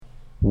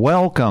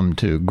Welcome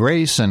to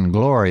Grace and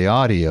Glory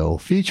Audio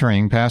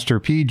featuring Pastor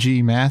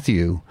P.G.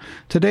 Matthew.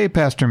 Today,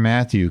 Pastor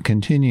Matthew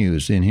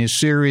continues in his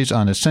series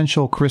on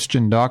essential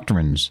Christian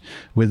doctrines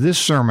with this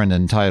sermon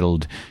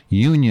entitled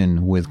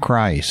Union with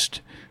Christ,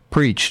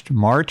 preached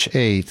March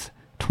 8th,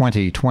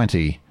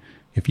 2020.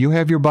 If you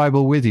have your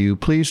Bible with you,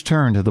 please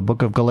turn to the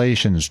book of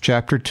Galatians,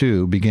 chapter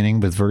 2, beginning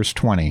with verse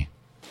 20.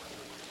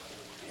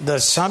 The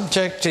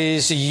subject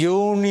is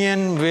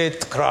union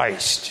with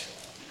Christ.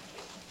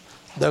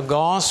 The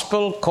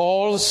gospel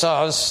calls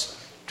us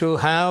to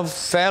have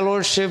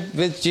fellowship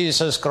with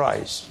Jesus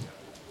Christ.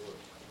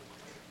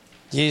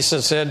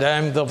 Jesus said, I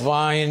am the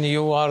vine,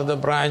 you are the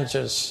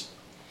branches.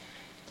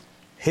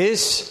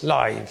 His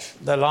life,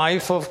 the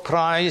life of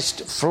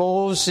Christ,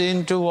 flows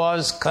into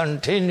us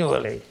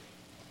continually.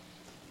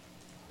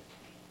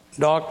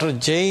 Dr.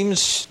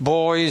 James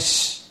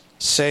Boyce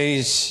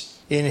says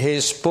in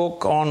his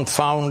book on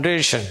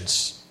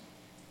foundations,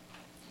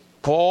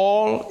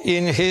 Paul,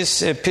 in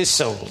his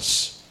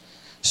epistles,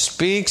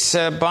 speaks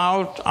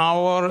about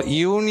our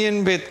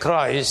union with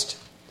Christ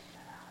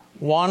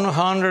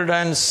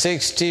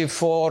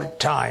 164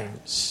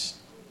 times.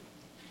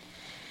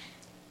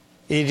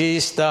 It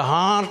is the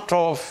heart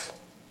of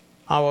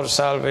our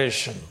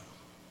salvation.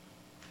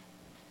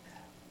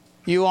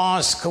 You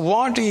ask,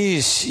 what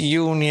is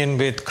union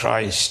with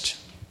Christ?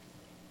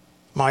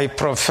 My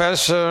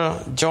professor,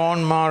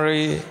 John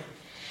Murray,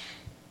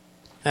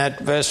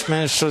 at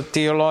Westminster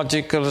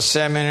Theological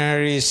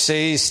Seminary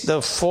says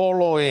the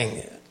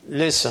following.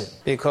 Listen,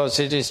 because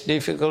it is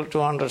difficult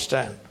to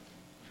understand.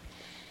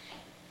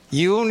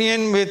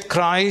 Union with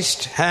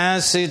Christ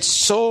has its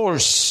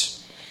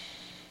source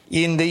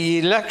in the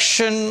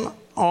election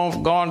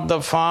of God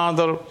the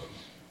Father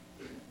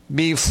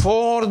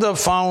before the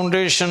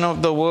foundation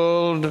of the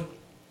world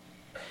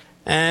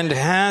and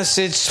has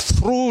its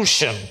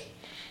fruition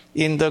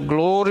in the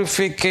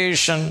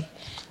glorification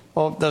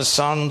of the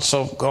sons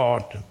of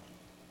God.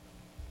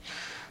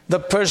 The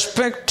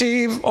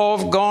perspective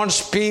of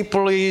God's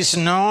people is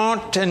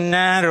not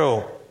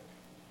narrow.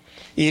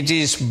 It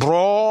is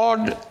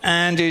broad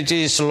and it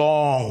is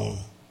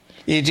long.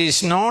 It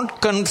is not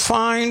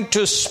confined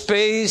to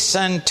space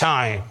and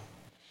time.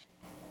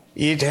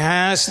 It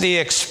has the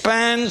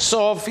expanse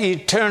of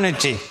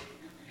eternity.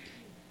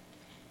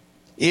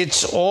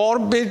 Its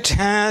orbit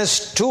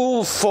has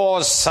two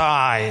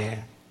foci.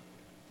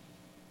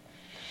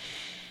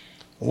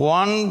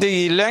 One,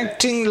 the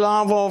electing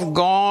love of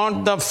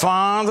God the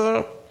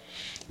Father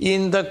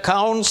in the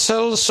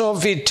counsels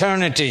of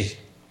eternity.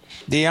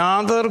 The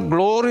other,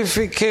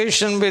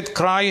 glorification with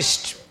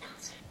Christ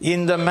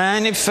in the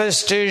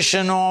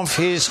manifestation of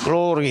His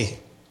glory.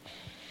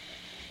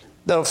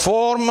 The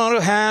former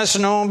has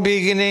no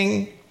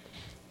beginning,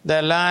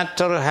 the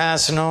latter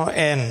has no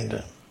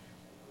end.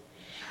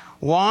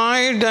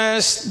 Why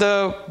does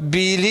the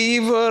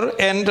believer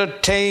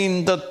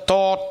entertain the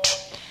thought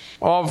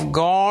of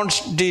God's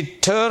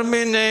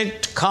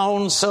determinate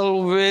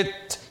counsel with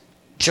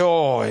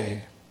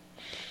joy?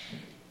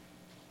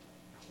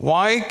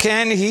 Why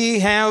can he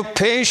have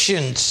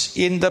patience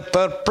in the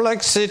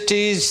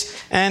perplexities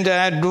and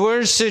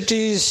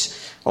adversities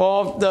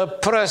of the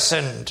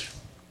present?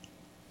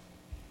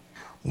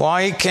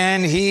 Why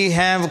can he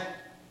have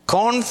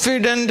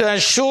confident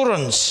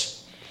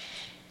assurance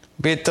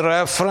with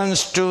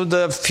reference to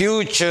the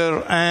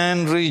future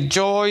and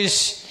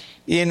rejoice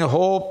in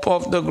hope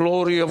of the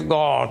glory of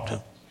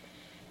God?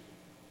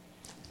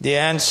 The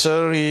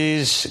answer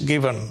is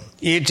given.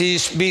 It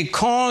is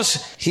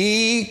because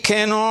he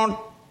cannot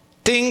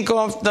think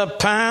of the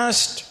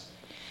past,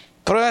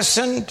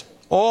 present,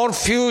 or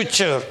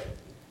future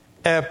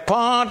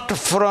apart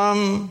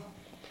from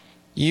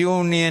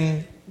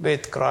union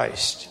with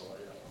Christ.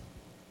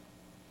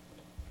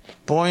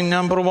 Point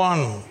number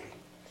 1.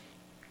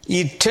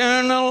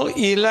 Eternal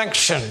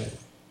election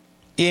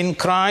in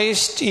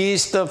Christ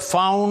is the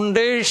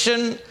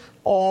foundation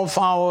of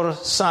our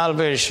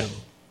salvation.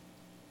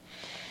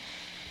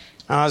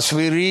 As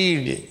we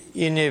read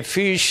in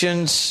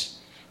Ephesians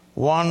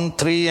 1,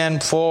 3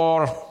 and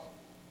 4,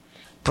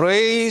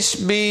 Praise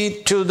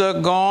be to the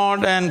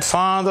God and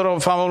Father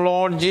of our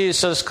Lord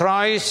Jesus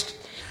Christ,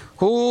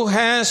 who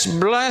has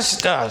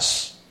blessed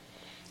us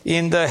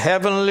in the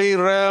heavenly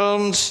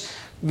realms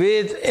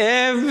with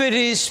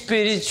every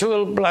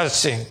spiritual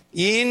blessing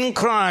in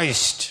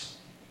Christ.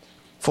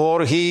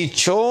 For He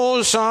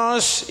chose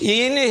us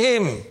in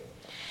Him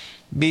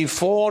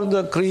before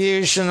the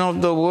creation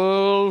of the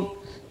world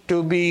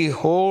to be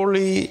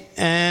holy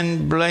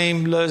and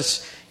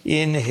blameless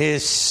in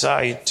His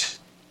sight.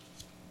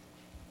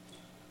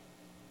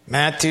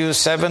 Matthew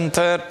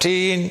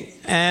 7:13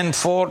 and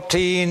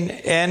 14,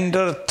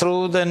 enter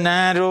through the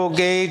narrow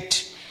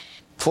gate,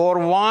 for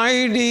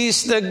wide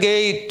is the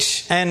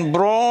gate and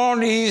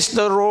broad is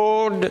the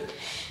road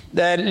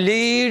that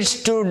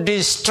leads to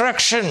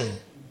destruction,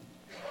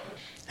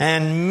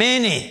 and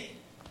many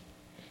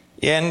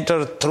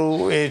enter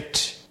through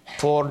it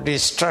for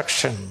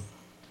destruction.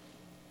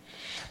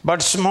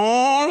 But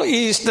small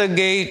is the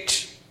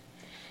gate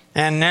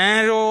and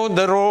narrow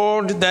the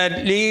road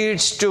that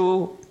leads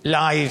to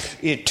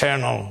life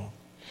eternal,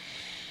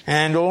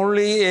 and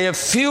only a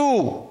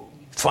few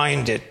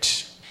find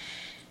it.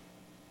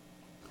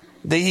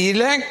 The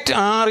elect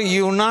are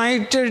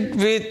united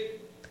with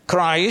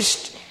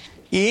Christ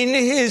in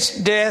his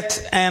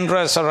death and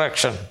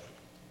resurrection.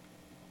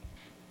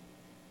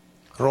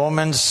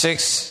 Romans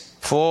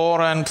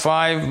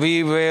 6:4-5,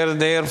 we were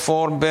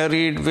therefore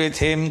buried with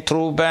him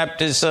through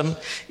baptism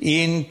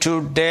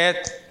into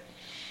death,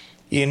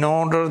 in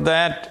order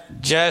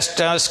that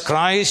just as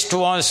Christ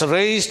was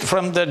raised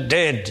from the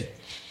dead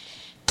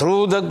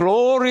through the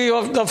glory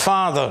of the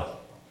Father,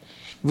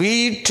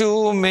 we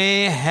too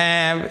may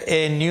have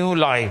a new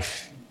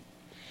life,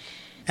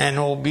 an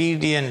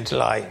obedient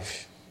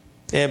life,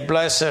 a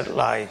blessed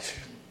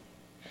life.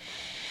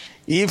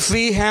 If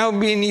we have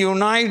been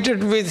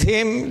united with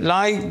him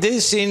like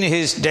this in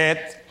his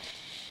death,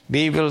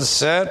 we will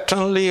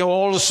certainly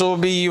also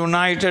be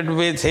united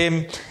with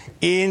him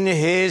in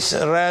his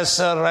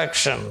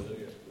resurrection.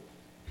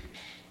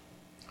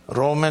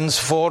 Romans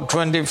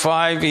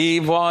 4:25, he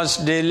was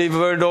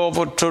delivered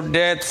over to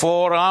death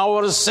for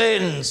our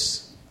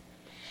sins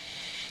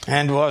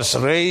and was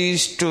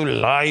raised to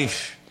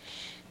life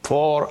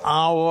for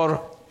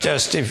our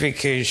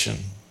justification.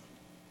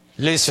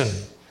 Listen,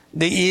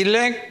 the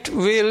elect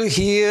will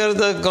hear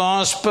the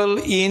gospel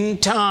in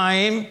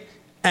time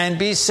and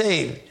be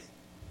saved.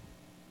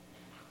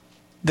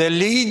 The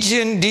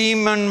legion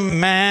demon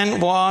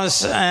man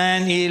was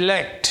an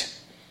elect.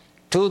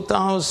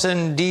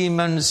 2,000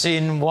 demons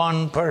in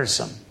one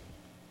person.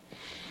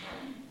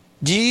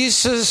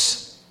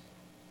 Jesus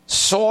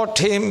sought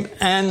him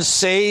and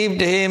saved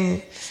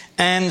him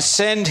and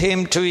sent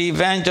him to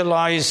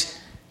evangelize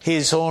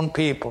his own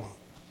people.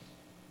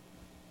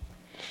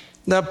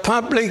 The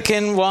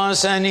publican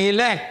was an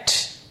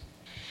elect,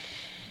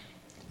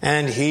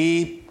 and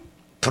he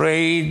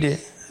prayed,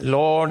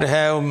 Lord,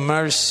 have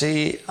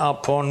mercy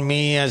upon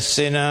me, a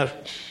sinner.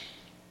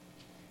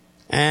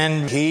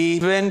 And he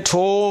went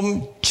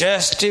home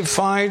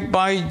justified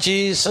by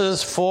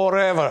Jesus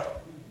forever.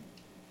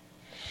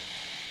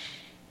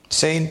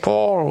 St.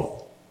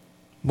 Paul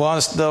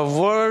was the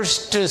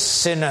worst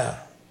sinner,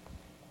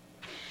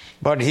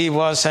 but he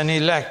was an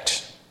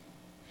elect.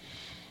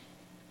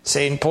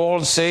 St.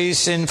 Paul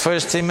says in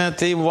 1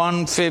 Timothy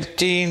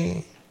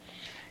 1:15,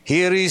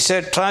 here is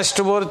a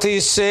trustworthy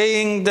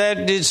saying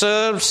that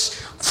deserves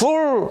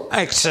full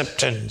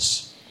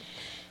acceptance.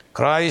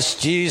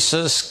 Christ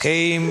Jesus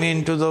came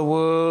into the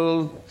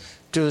world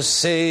to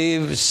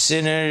save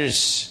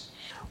sinners,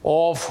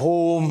 of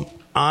whom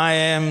I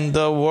am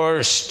the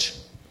worst.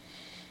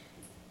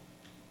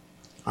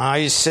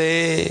 I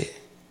say,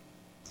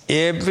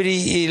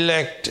 every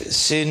elect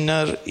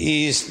sinner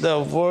is the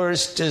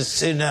worst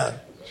sinner,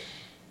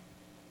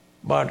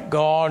 but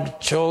God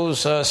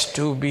chose us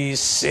to be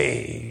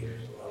saved.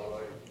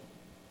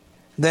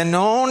 The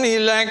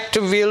non-elect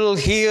will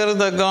hear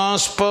the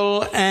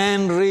gospel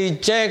and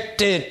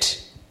reject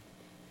it.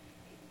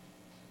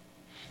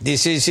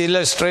 This is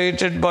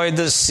illustrated by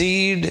the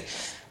seed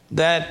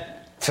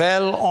that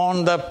fell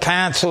on the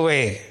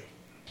pathway.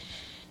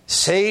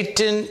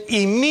 Satan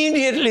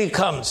immediately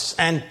comes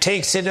and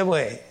takes it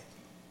away.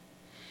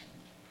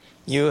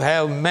 You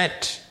have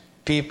met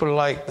people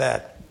like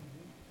that.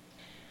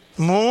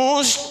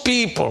 Most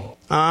people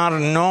are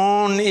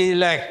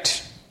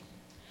non-elect.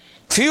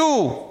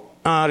 Few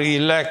are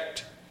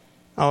elect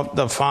of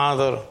the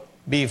Father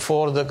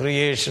before the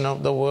creation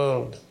of the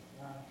world.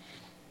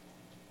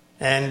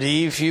 And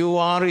if you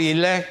are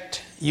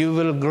elect, you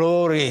will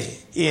glory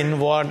in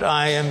what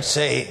I am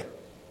saying.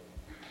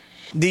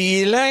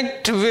 The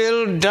elect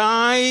will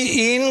die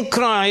in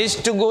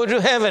Christ to go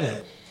to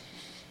heaven.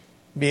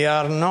 We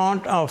are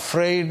not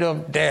afraid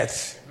of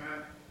death.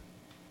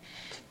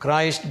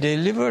 Christ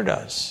delivered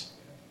us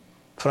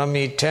from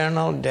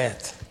eternal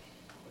death.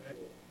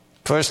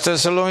 1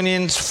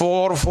 Thessalonians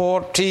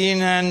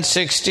 4:14 and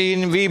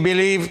 16, we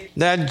believe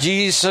that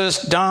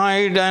Jesus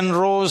died and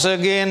rose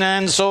again,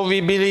 and so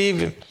we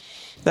believe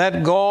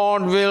that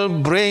God will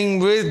bring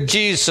with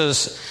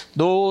Jesus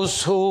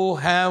those who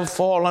have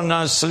fallen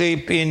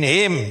asleep in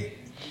him.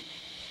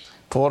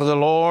 For the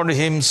Lord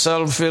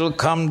himself will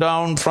come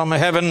down from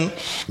heaven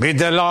with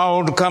a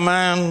loud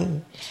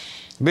command,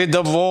 with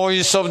the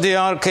voice of the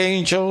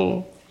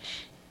archangel,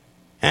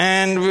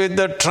 and with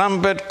the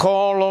trumpet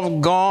call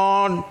of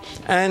God,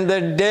 and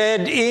the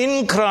dead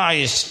in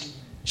Christ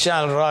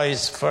shall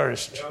rise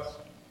first.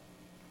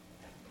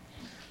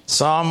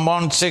 Psalm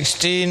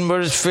 116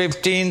 verse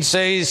 15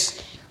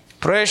 says,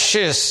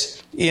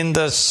 precious in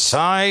the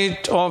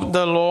sight of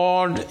the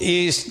Lord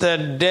is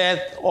the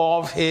death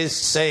of his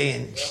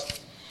saints.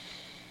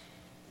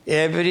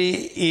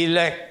 Every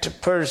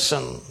elect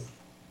person,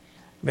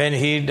 when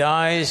he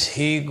dies,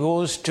 he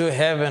goes to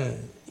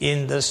heaven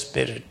in the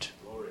Spirit.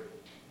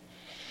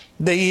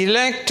 The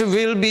elect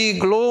will be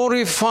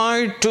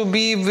glorified to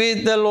be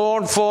with the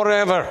Lord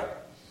forever.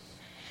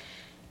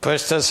 1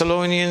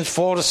 Thessalonians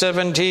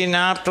 4:17,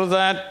 after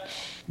that,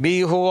 we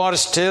who are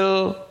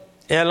still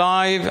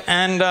alive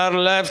and are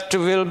left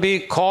will be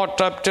caught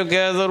up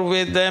together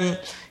with them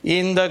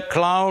in the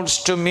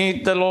clouds to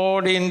meet the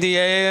Lord in the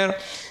air,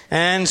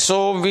 and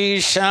so we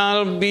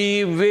shall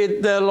be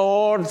with the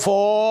Lord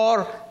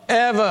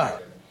forever.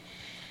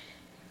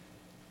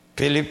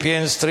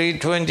 Philippians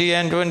 3:20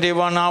 and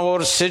 21,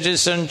 our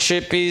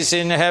citizenship is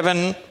in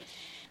heaven,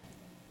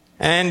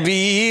 and we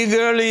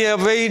eagerly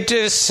await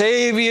a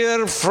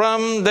Savior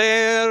from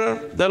there,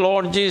 the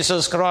Lord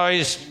Jesus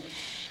Christ,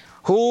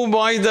 who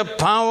by the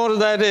power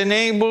that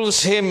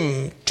enables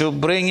him to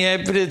bring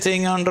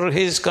everything under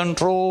his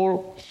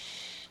control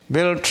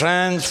will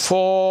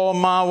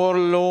transform our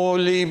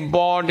lowly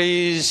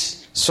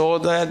bodies so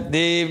that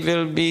they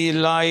will be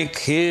like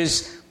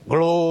his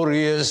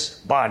glorious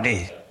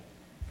body.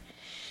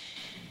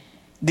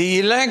 The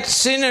elect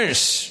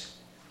sinners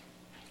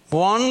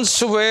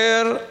once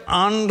were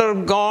under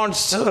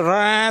God's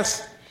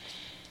wrath,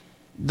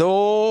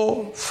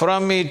 though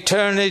from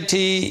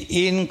eternity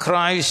in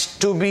Christ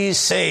to be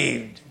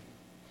saved.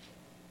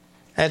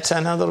 That's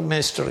another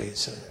mystery.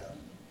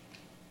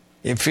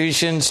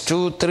 Ephesians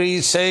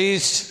 2:3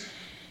 says,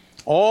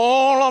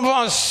 all of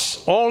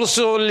us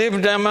also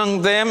lived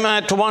among them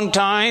at one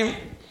time,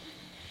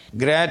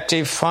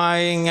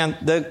 gratifying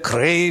the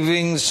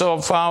cravings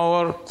of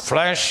our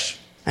flesh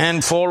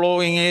and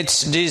following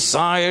its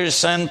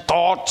desires and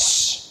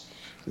thoughts.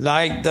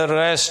 Like the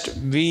rest,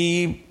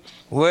 we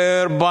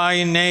were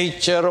by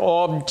nature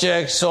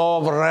objects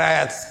of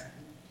wrath.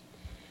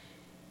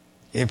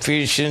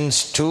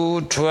 Ephesians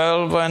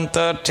 2:12 and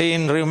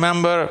 13.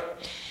 Remember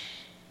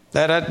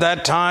that at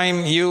that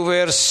time you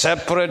were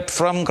separate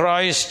from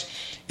Christ,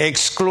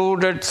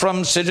 excluded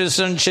from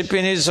citizenship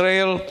in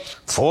Israel,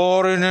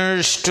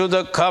 foreigners to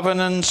the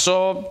covenants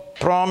of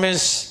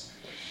promise,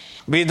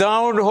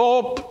 without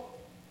hope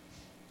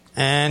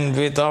and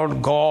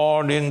without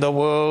God in the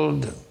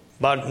world.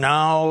 But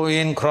now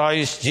in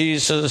Christ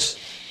Jesus,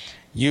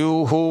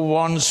 you who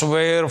once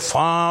were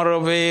far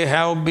away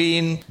have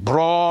been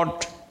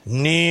brought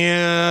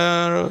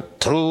near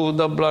through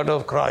the blood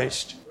of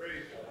Christ.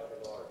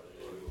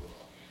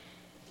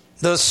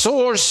 The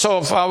source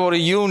of our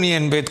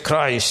union with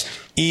Christ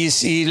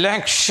is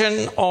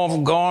election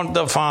of God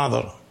the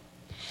Father,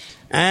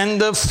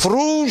 and the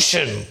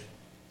fruition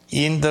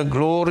in the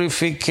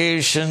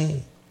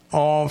glorification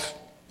of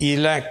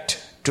elect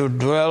to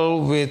dwell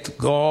with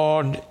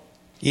God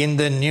in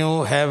the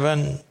new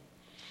heaven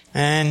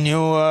and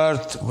new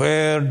earth,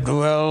 where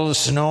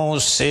dwells no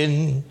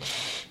sin,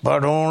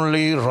 but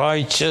only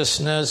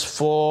righteousness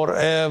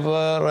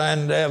forever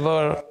and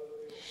ever.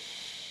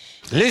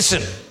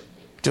 Listen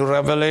to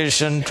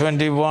Revelation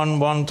 21,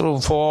 1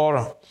 through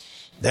 4.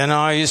 Then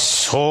I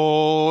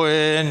saw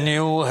a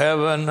new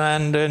heaven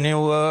and a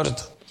new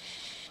earth.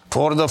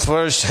 For the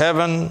first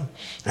heaven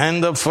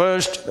and the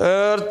first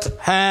earth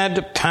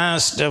had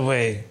passed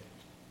away.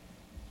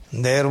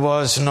 There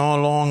was no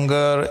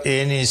longer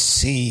any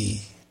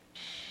sea.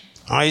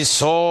 I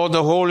saw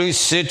the holy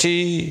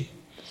city,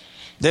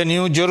 the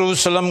new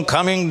Jerusalem,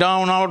 coming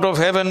down out of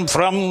heaven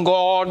from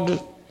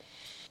God,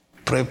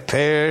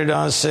 prepared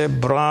as a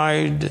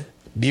bride,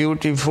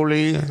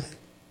 beautifully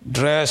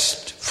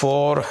dressed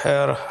for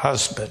her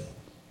husband.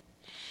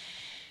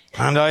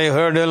 And I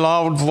heard a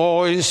loud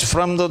voice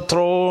from the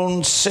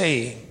throne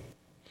saying,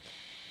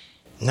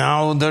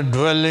 now the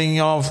dwelling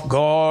of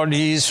God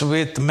is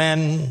with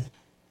men,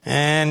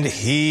 and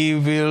he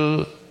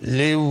will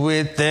live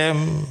with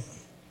them.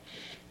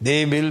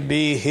 They will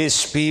be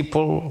his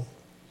people,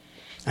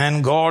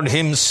 and God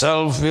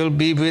himself will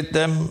be with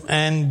them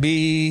and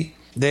be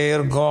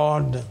their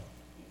God.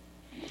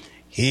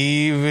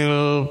 He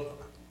will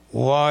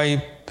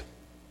wipe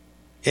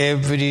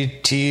every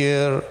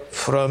tear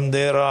from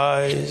their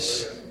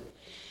eyes.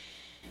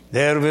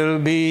 There will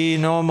be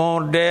no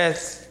more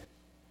death,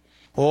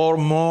 or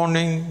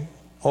mourning,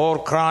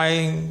 or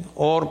crying,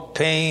 or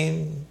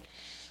pain,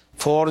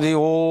 for the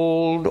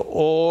old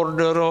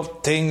order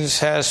of things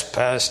has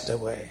passed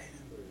away.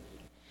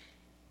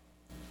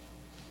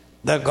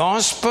 The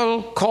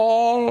gospel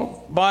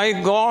call by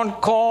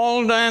God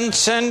called and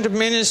sent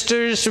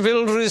ministers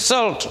will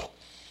result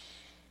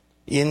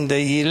in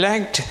the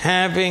elect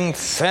having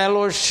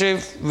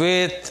fellowship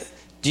with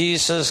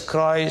Jesus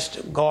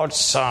Christ, God's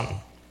Son.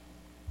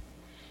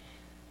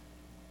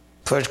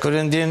 1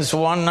 Corinthians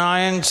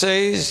 1:9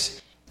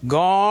 says,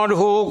 God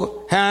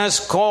who has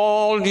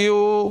called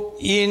you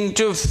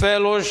into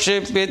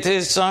fellowship with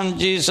his Son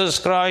Jesus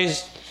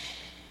Christ,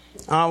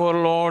 our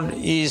Lord,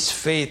 is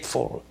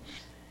faithful.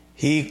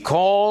 He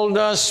called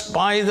us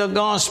by the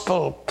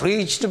gospel,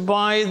 preached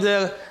by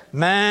the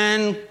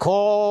man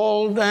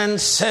called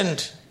and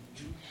sent,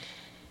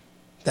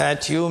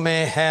 that you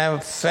may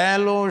have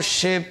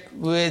fellowship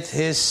with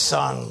his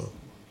Son.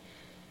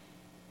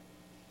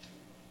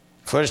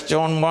 1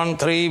 John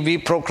 1:3, we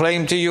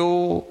proclaim to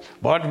you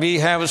what we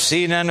have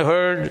seen and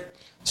heard,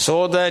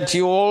 so that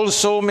you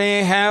also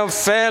may have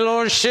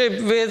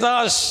fellowship with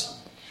us.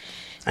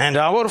 And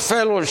our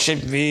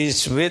fellowship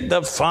is with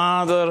the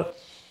Father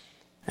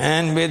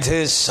and with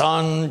his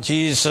Son,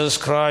 Jesus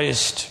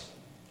Christ.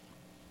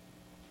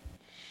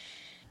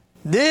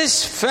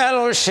 This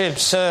fellowship,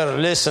 sir,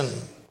 listen,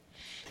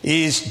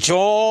 is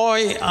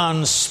joy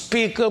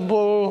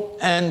unspeakable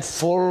and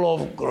full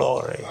of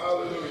glory.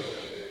 Hallelujah.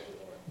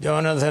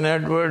 Jonathan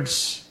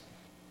Edwards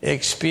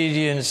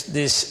experienced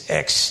this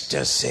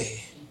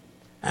ecstasy,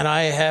 and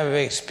I have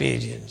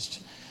experienced.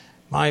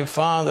 My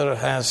father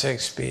has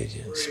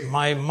experienced.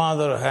 My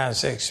mother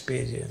has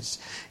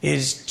experienced.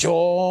 It's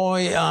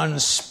joy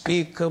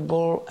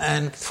unspeakable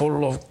and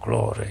full of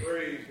glory.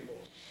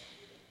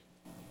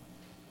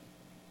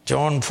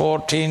 John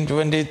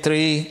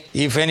 14:23,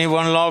 if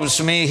anyone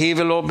loves me, he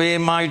will obey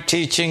my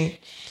teaching.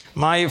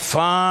 My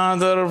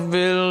Father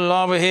will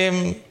love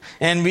him,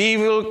 and we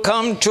will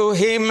come to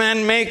him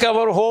and make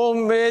our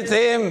home with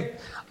him.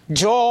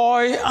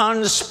 Joy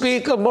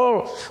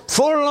unspeakable,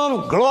 full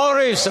of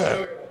glory,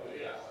 sir.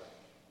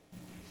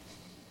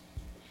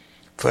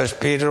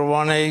 1 Peter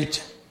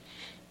 1:8,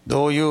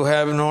 though you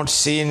have not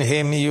seen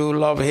him, you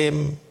love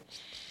him.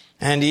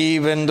 And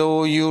even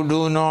though you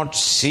do not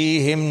see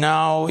him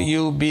now,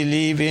 you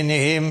believe in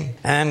him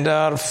and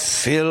are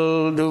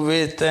filled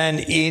with an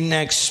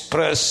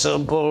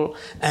inexpressible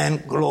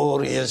and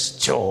glorious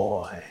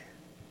joy.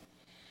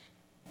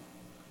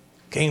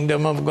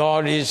 Kingdom of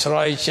God is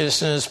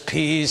righteousness,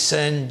 peace,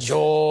 and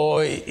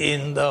joy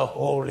in the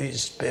Holy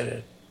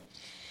Spirit.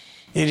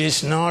 It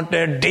is not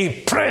a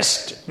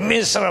depressed,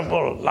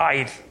 miserable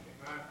life.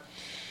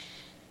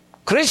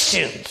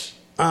 Christians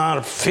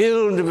are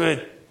filled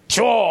with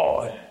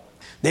joy.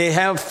 They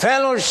have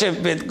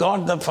fellowship with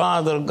God the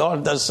Father,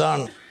 God the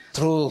Son,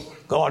 through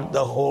God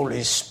the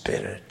Holy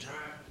Spirit.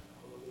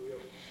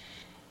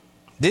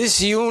 This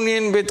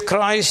union with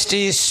Christ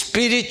is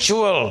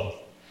spiritual.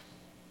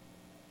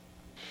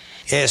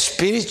 A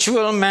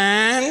spiritual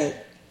man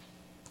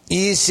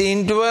is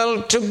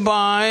indwelt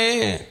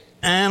by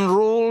and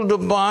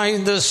ruled by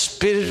the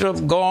Spirit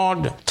of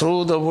God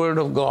through the Word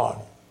of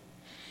God.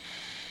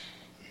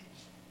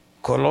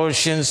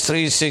 Colossians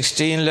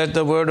 3:16, let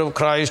the word of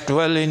Christ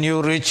dwell in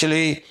you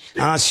richly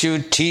as you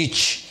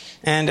teach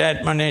and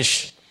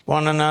admonish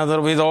one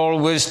another with all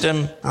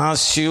wisdom,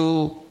 as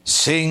you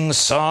sing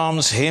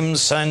psalms,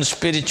 hymns, and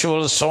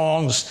spiritual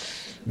songs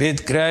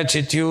with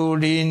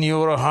gratitude in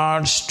your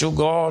hearts to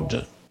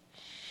God.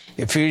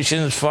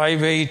 Ephesians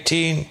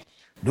 5:18,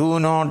 do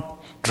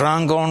not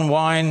drink on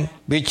wine,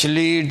 which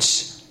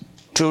leads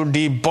to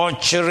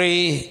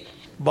debauchery,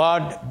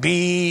 but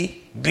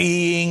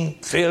being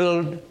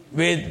filled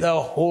with the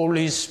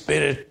Holy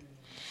Spirit.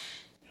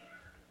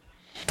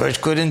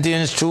 1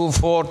 Corinthians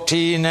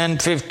 2:14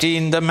 and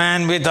 15, the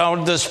man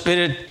without the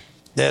Spirit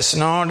does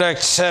not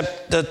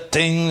accept the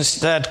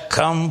things that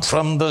come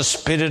from the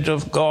Spirit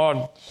of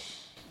God,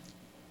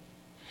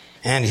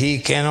 and he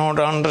cannot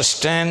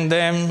understand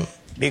them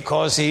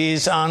because he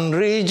is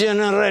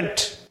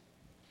unregenerate,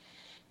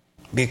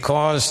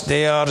 because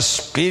they are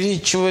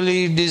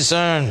spiritually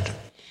discerned.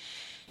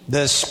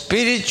 The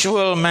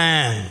spiritual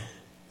man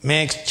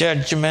makes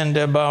judgment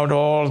about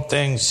all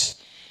things.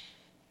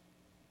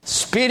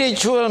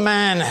 Spiritual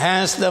man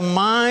has the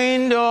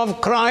mind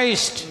of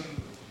Christ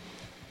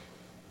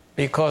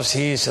because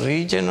he is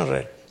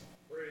regenerate.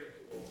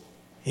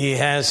 He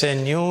has a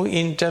new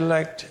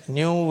intellect,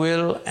 new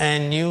will,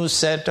 and new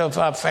set of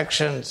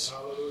affections.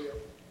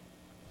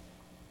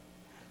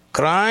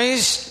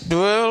 Christ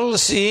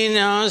dwells in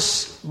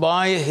us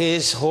by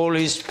his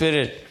Holy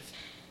Spirit.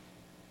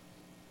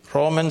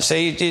 Romans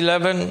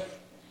 8:11,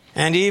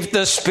 and if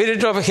the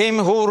Spirit of him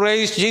who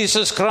raised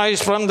Jesus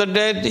Christ from the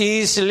dead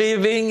is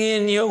living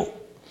in you,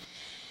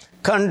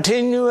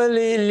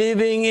 continually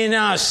living in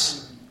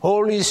us,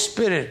 Holy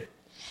Spirit,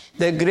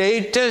 the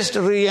greatest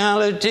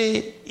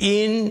reality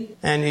in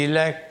an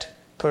elect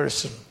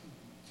person.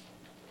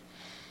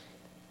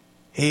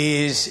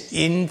 He is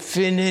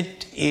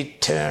infinite,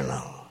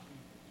 eternal.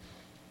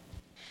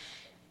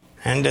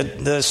 And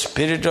the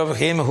Spirit of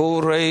him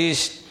who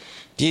raised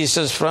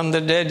Jesus from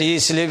the dead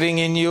is living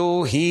in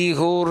you. He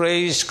who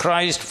raised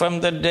Christ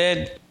from the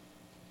dead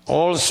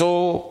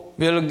also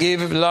will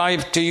give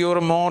life to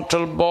your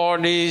mortal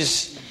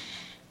bodies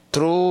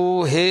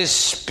through his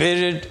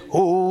Spirit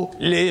who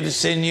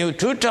lives in you.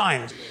 2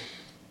 times.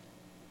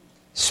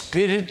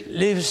 Spirit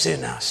lives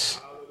in us.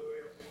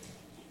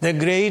 The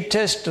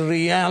greatest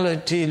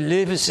reality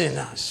lives in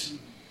us.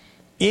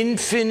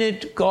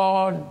 Infinite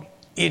God,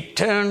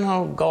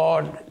 eternal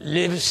God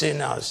lives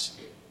in us,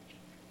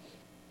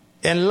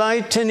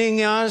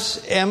 enlightening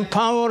us,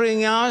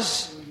 empowering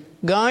us,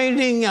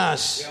 guiding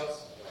us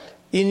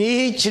in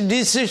each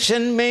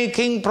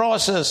decision-making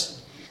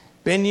process.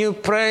 When you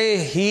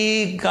pray,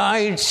 he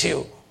guides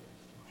you.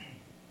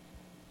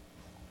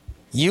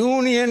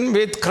 Union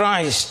with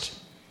Christ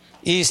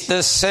is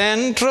the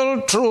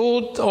central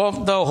truth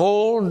of the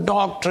whole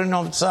doctrine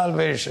of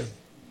salvation.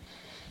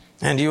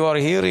 And you are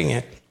hearing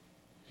it.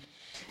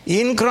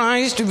 In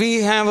Christ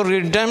we have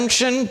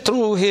redemption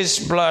through his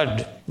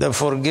blood, the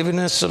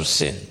forgiveness of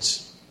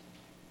sins.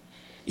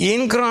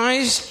 In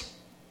Christ,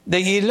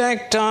 the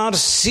elect are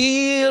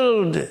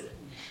sealed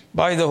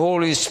by the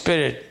Holy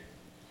Spirit.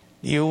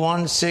 You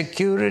want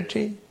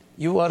security?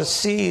 You are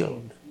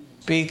sealed.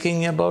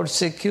 speaking about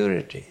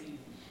security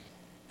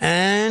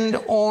and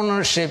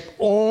ownership,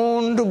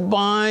 owned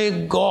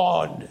by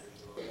God.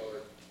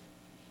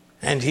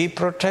 And He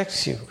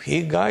protects you.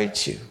 He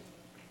guides you.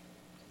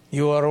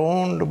 You are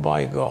owned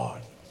by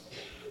God.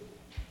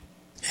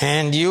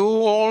 And you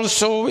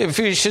also,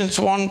 Ephesians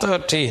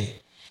 1:13,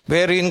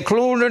 were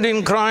included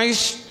in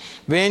Christ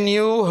when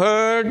you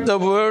heard the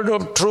word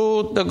of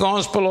truth, the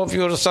gospel of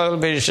your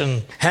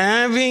salvation.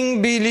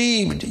 Having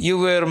believed, you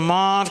were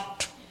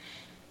marked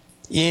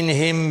in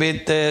Him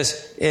with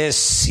a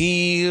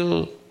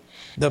seal,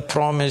 the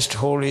promised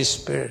Holy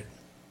Spirit.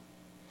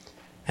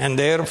 And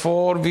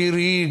therefore we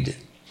read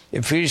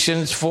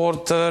Ephesians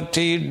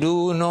 4:30,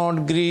 do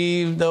not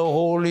grieve the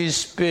Holy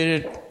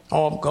Spirit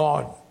of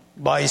God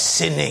by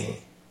sinning.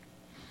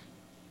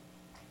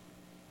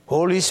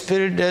 Holy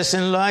Spirit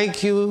doesn't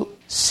like you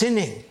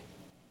sinning.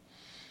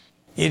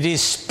 It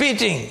is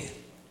spitting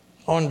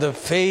on the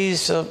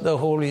face of the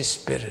Holy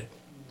Spirit.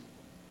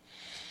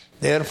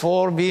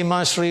 Therefore, we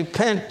must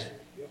repent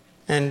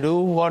and do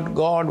what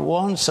God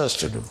wants us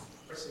to do.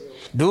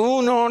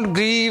 Do not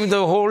grieve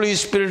the Holy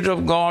Spirit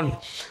of God,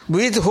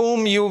 with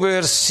whom you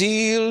were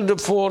sealed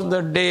for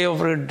the day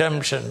of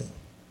redemption.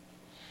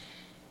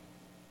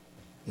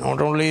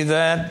 Not only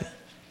that,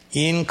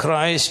 in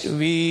Christ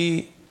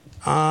we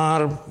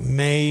are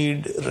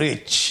made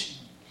rich.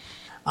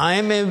 I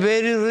am a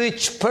very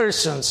rich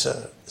person,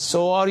 sir.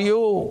 So are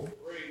you.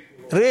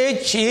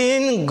 Rich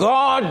in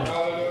God.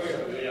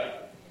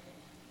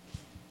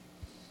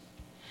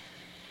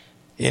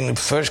 In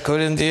 1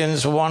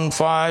 Corinthians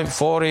 1:5,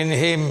 for in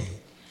Him,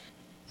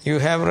 you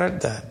have read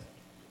that,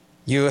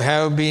 you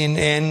have been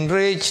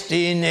enriched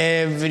in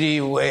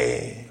every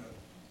way,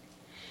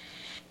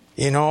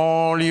 in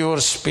all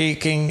your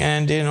speaking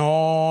and in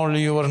all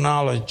your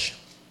knowledge.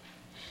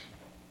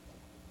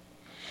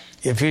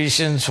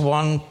 Ephesians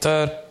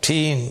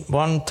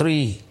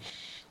 1:3,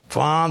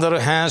 Father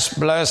has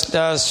blessed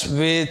us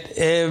with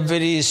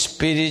every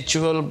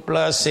spiritual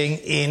blessing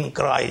in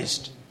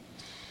Christ.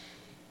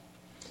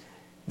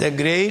 The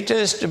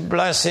greatest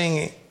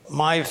blessing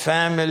my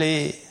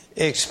family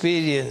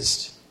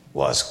experienced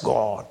was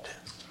God.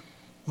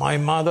 My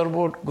mother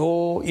would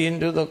go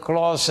into the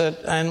closet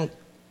and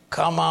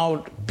come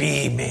out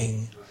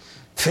beaming,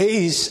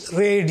 face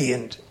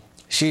radiant.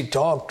 She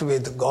talked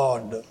with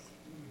God.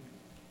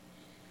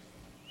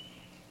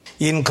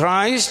 In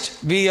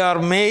Christ, we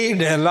are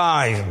made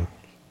alive.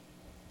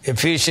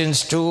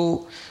 Ephesians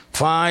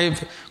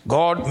 2:5,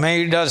 God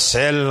made us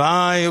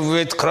alive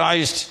with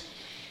Christ.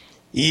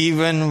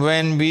 Even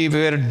when we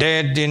were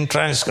dead in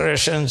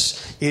transgressions,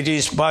 it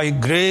is by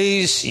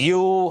grace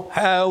you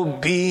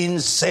have been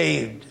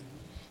saved.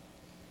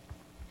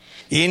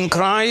 In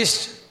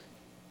Christ,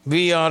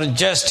 we are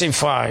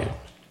justified.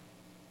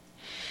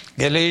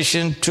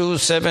 Galatians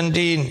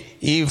 2:17,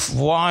 if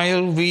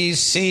while we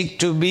seek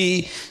to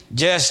be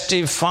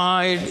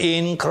justified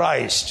in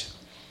Christ,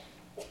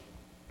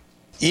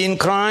 in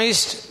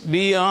Christ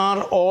we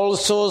are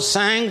also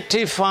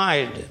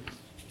sanctified.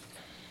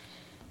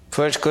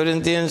 1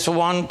 Corinthians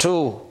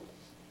 1:2,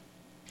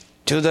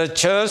 to the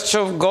church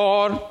of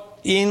God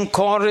in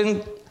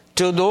Corinth,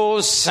 to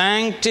those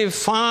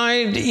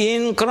sanctified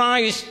in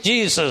Christ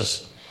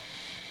Jesus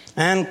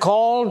and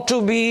called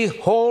to be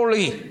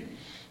holy,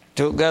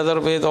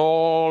 together with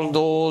all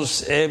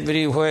those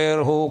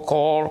everywhere who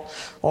call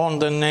on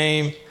the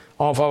name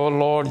of our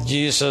Lord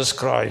Jesus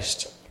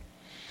Christ.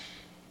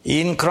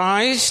 In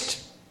Christ,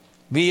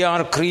 we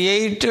are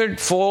created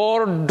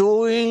for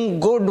doing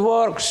good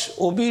works,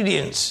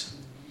 obedience.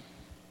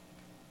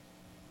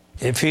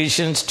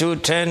 Ephesians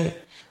 2:10,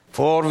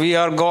 for we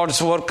are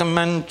God's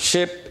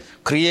workmanship,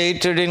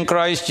 created in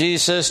Christ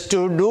Jesus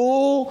to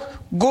do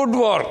good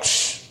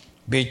works,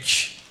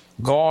 which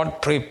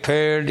God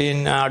prepared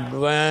in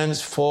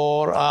advance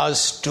for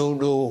us to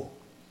do.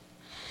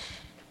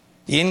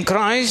 In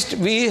Christ,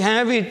 we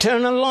have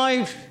eternal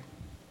life.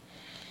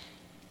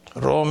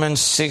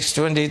 Romans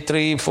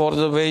 6:23, for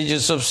the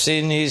wages of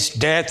sin is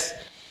death,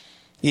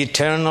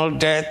 eternal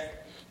death,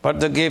 but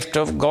the gift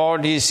of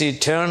God is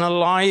eternal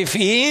life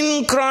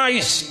in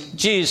Christ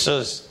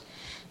Jesus,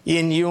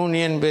 in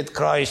union with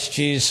Christ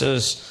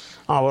Jesus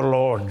our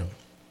Lord.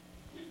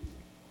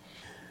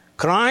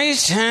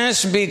 Christ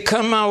has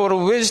become our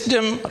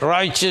wisdom,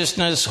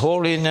 righteousness,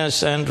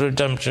 holiness, and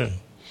redemption.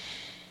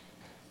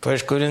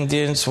 1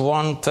 Corinthians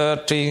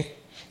 1:30,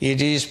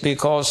 it is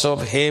because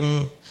of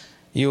Him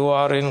you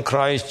are in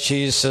Christ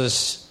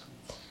Jesus.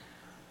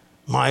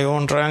 My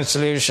own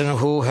translation,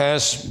 who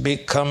has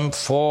become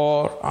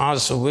for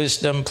us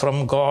wisdom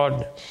from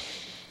God,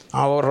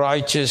 our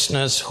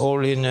righteousness,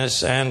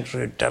 holiness, and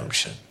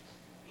redemption.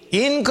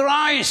 In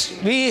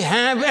Christ we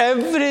have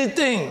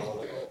everything.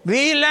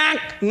 We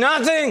lack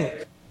nothing.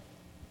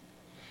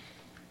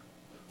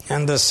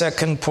 And the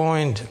second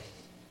point,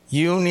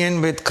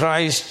 union with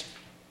Christ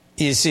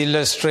is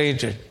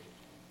illustrated.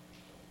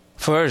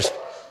 First,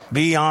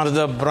 we are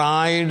the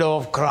bride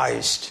of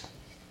Christ.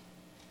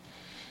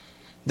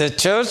 The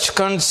church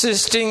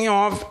consisting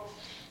of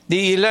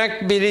the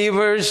elect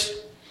believers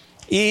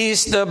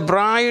is the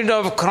bride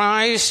of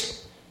Christ.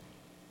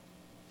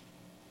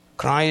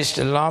 Christ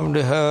loved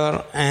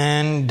her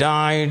and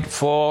died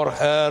for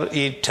her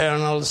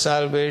eternal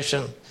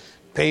salvation,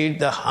 paid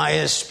the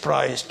highest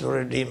price to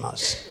redeem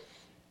us.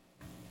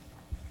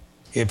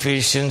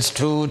 Ephesians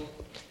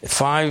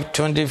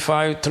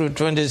 2:5-25 through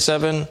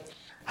 27,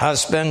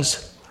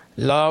 husbands,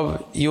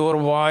 love your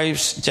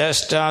wives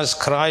just as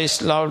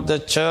Christ loved the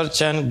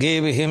church and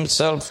gave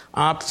himself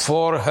up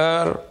for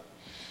her,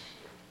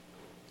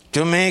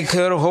 to make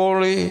her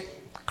holy,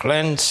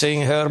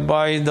 cleansing her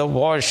by the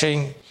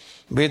washing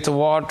with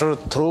water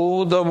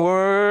through the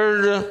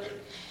word,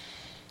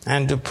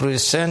 and to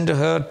present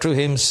her to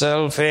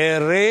himself a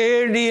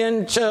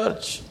radiant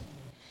church,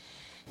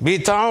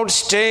 without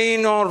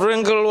stain or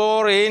wrinkle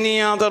or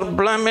any other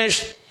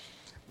blemish,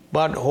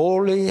 but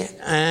holy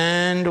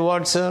and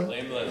what's her?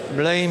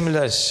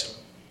 Blameless.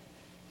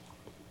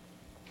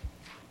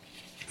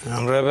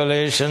 And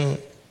Revelation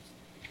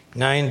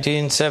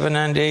 19:7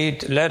 and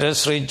 8, let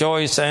us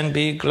rejoice and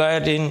be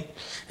glad in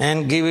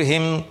and give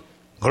him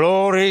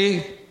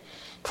glory,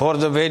 for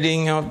the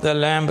wedding of the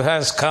Lamb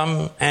has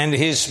come, and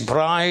his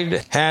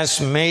bride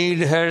has made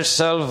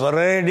herself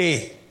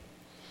ready.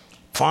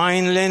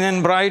 Fine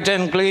linen, bright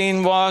and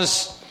clean,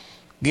 was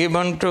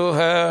given to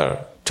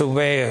her to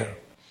wear.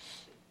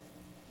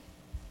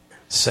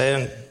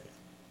 Said,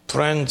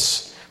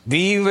 friends,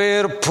 we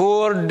were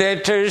poor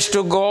debtors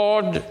to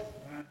God.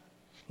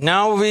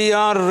 Now we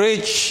are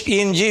rich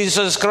in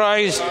Jesus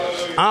Christ,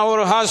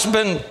 our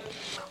husband,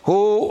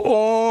 who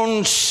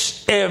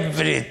owns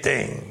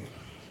everything.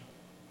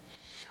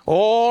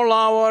 All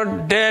our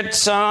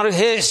debts are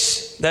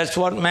his. That's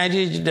what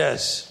marriage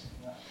does.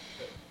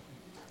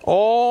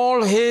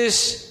 All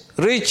his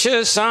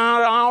riches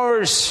are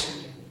ours.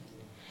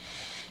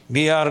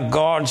 We are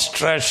God's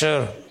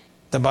treasure.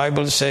 The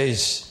Bible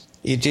says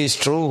it is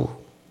true,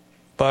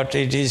 but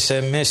it is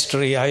a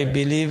mystery. I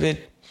believe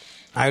it.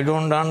 I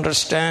don't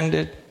understand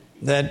it,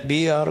 that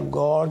we are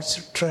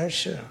God's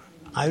treasure.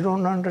 I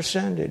don't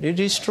understand it. It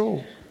is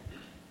true.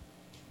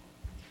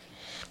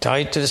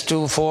 Titus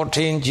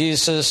 2:14,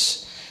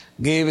 Jesus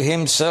gave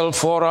himself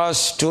for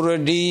us to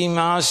redeem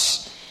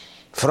us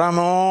from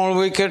all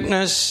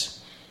wickedness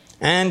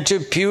and to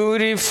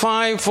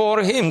purify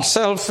for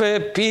himself a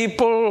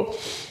people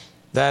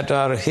that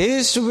are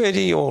his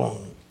very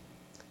own,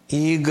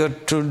 eager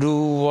to do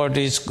what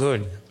is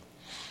good.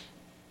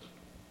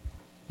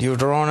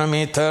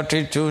 Deuteronomy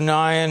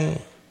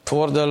 32:9,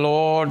 for the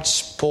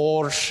Lord's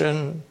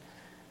portion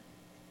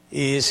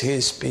is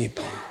his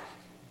people.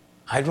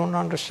 I don't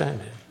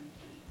understand it.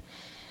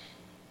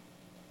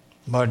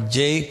 But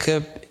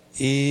Jacob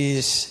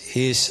is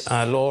his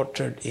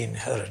allotted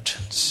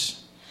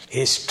inheritance,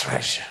 his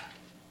treasure.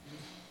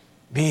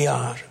 We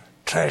are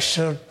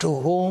treasure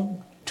to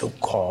whom? To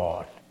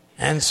God.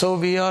 And so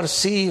we are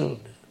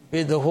sealed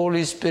with the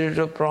Holy Spirit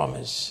of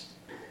promise.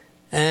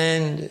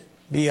 And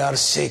we are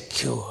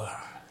secure.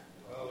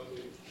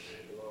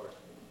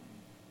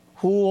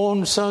 Who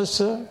owns us,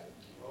 sir?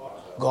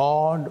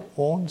 God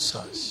owns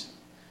us.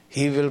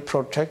 He will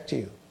protect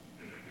you.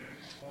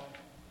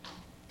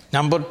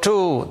 Number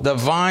 2, the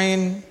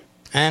vine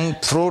and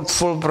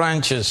fruitful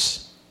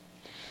branches.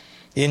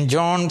 In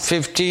John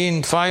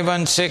 15:5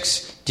 and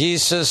 6,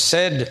 Jesus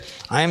said,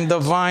 I am the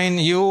vine,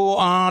 you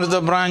are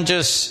the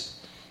branches.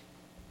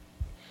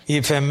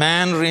 If a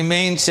man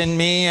remains in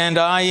me and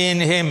I in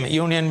him,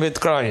 union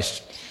with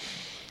Christ,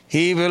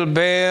 he will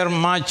bear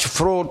much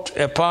fruit.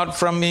 Apart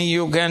from me,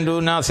 you can do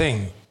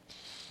nothing.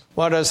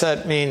 What does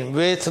that mean?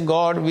 With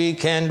God, we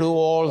can do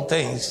all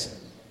things.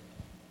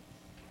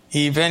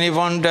 If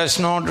anyone does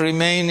not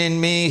remain in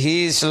me,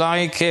 he is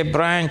like a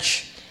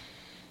branch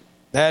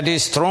that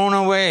is thrown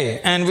away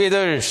and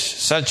withers.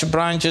 Such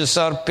branches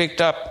are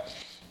picked up,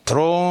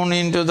 thrown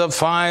into the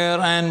fire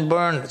and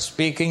burned,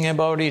 speaking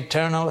about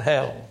eternal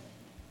hell.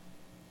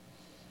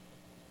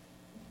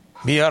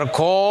 We are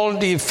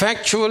called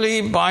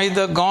effectually by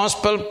the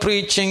gospel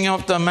preaching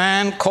of the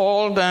man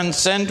called and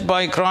sent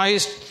by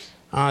Christ,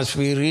 as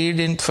we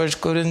read in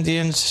 1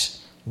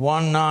 Corinthians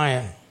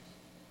 1:9.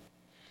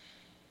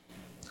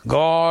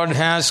 God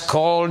has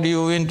called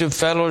you into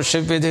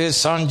fellowship with his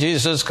Son,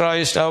 Jesus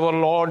Christ, our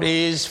Lord.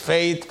 He is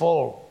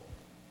faithful.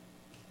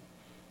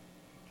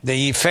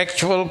 The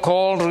effectual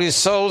call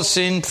results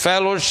in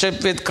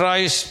fellowship with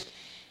Christ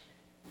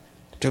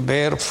to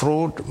bear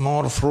fruit,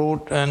 more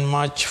fruit, and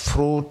much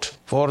fruit.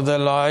 For the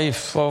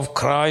life of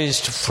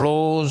Christ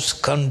flows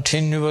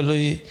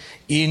continually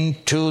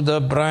into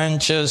the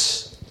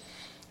branches.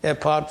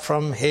 Apart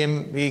from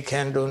him, we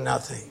can do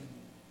nothing.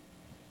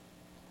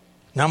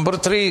 Number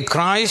 3,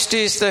 Christ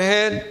is the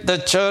head, the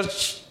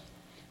church,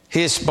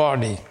 his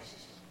body.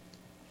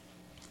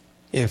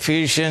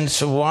 Ephesians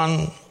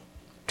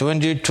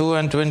 1:22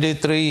 and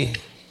 23,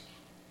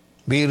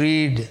 we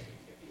read,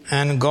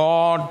 and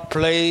God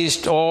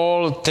placed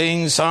all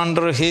things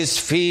under his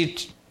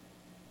feet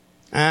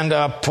and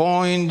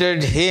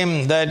appointed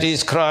him, that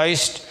is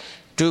Christ,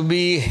 to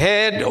be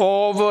head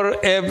over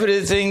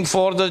everything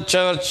for the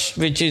church,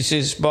 which is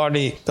his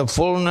body, the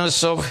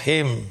fullness of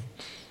him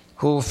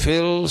who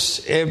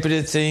fills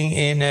everything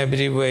in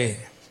every way.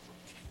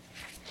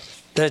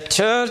 The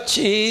church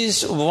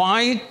is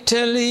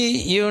vitally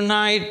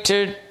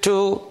united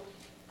to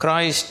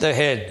Christ the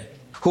head,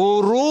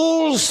 who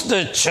rules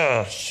the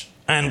church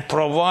and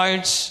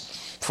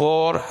provides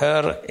for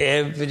her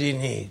every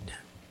need.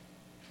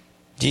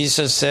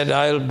 Jesus said,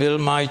 I'll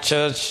build my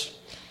church.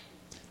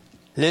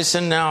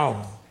 Listen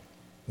now.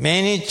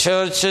 Many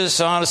churches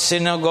are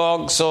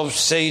synagogues of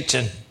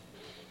Satan.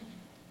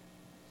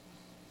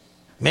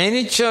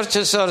 Many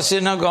churches are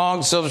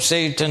synagogues of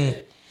Satan.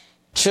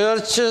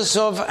 Churches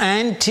of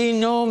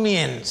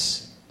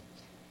antinomians.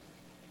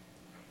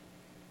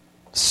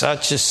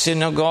 Such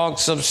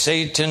synagogues of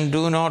Satan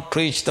do not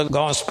preach the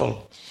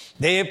gospel.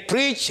 They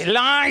preach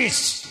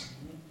lies.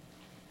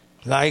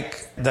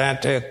 Like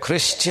that a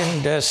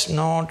Christian does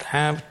not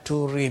have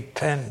to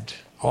repent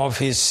of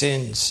his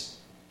sins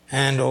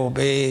and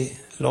obey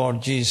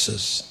Lord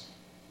Jesus.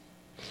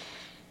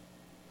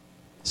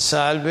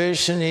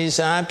 Salvation is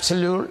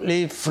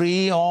absolutely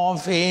free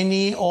of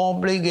any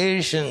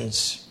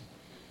obligations.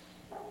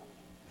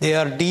 They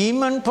are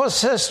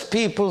demon-possessed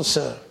people,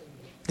 sir.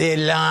 They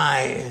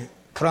lie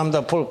from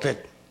the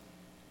pulpit.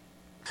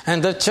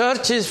 And the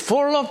church is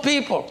full of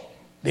people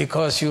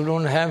because you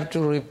don't have to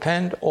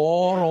repent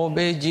or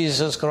obey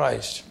Jesus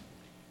Christ.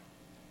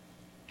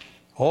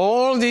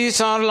 All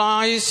these are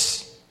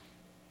lies,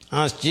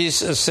 as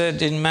Jesus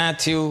said in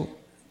Matthew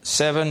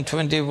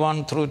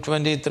 7:21 through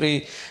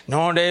 23.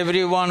 Not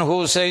everyone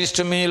who says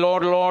to me,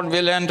 Lord, Lord,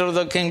 will enter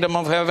the kingdom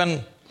of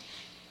heaven,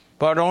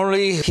 but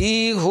only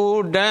he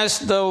who does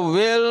the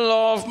will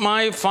of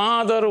my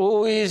Father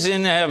who is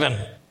in heaven.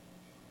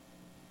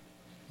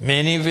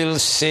 Many will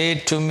say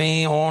to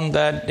me on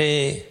that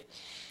day,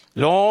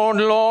 Lord,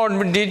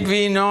 Lord, did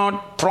we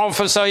not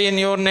prophesy in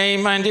your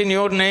name and in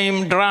your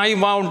name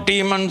drive out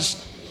demons,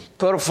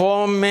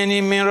 perform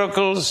many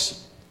miracles?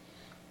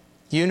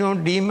 You know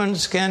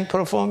demons can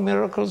perform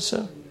miracles,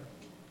 sir?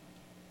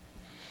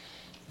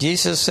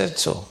 Jesus said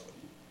so.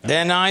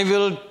 Then I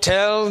will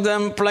tell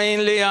them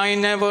plainly, I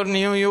never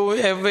knew you,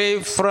 away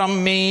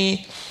from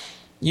me,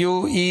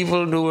 you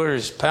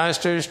evildoers.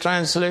 Pastor's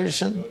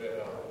translation,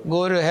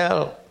 go to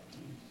hell.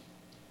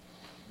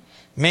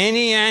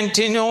 Many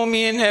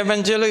antinomian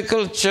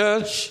evangelical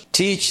church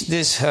teach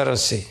this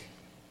heresy.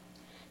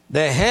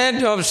 The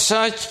head of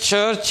such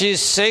church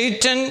is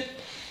Satan,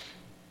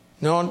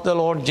 not the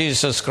Lord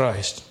Jesus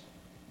Christ.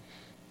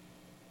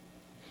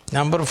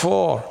 Number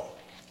 4,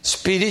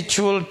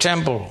 spiritual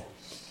temple.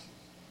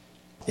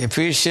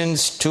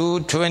 Ephesians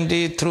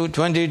 2:20 through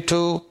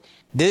 22.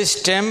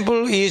 This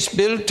temple is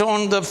built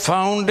on the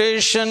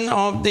foundation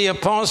of the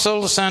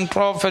apostles and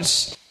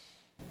prophets,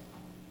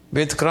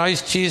 with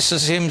Christ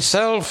Jesus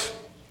himself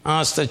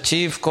as the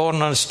chief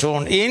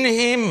cornerstone. In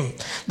him,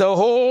 the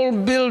whole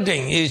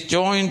building is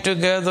joined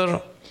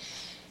together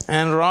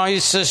and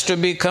rises to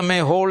become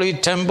a holy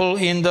temple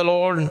in the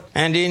Lord.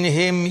 And in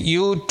him,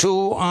 you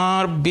too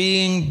are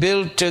being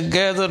built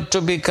together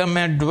to become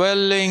a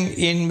dwelling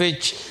in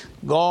which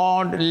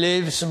God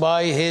lives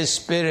by his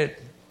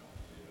Spirit.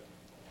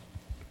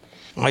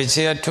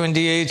 Isaiah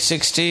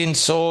 28:16.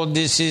 So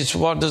this is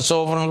what the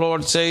sovereign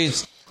Lord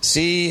says.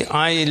 See,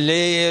 I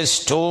lay a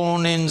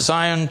stone in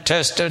Zion,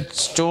 tested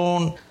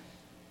stone,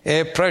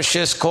 a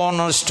precious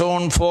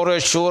cornerstone for a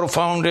sure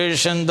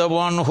foundation. The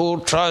one who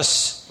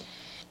trusts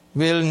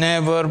will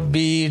never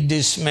be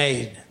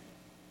dismayed.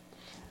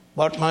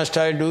 What must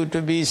I do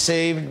to be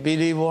saved?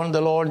 Believe on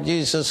the Lord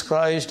Jesus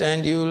Christ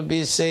and you will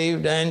be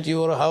saved and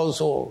your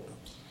household.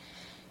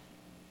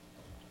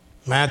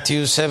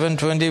 Matthew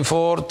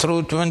 7:24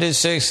 through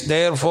 26.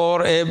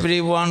 Therefore,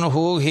 everyone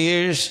who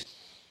hears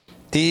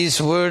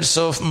these words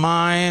of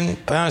mine,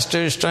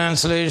 Pastor's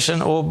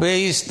translation,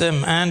 obeys them,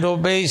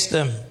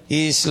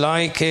 is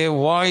like a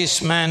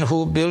wise man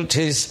who built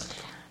his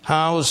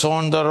house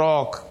on the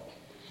rock.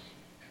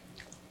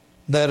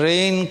 The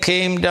rain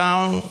came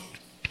down,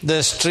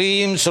 the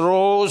streams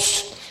rose,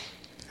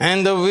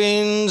 and the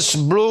winds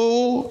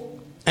blew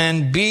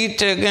and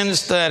beat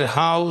against that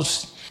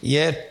house,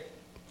 yet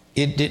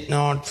it did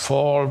not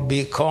fall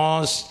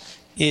because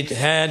it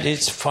had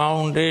its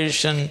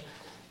foundation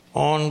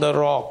on the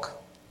rock.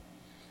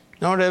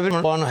 Not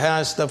everyone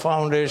has the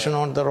foundation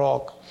on the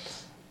rock.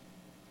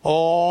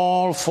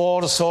 All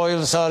 4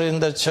 soils are in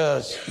the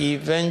church.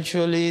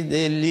 Eventually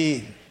they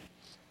leave.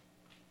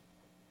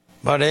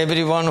 But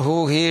everyone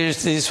who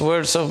hears these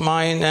words of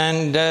mine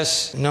and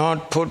does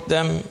not put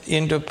them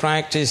into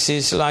practice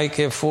is like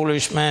a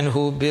foolish man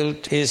who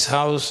built his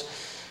house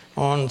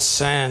on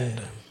sand.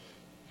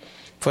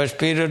 1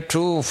 Peter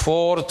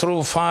 2:4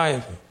 through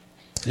 5.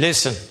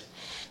 Listen.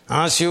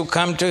 As you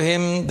come to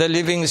him, the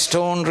living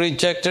stone,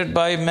 rejected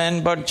by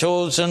men but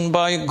chosen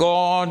by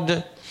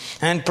God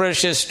and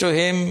precious to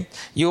him,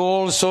 you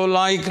also,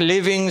 like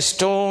living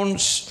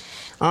stones,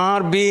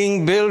 are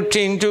being built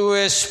into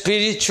a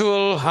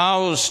spiritual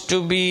house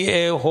to be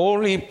a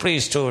holy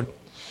priesthood,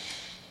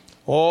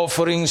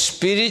 offering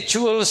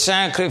spiritual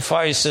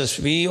sacrifices.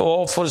 We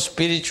offer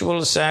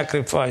spiritual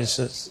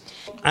sacrifices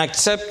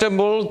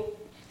acceptable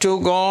to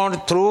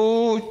God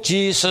through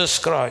Jesus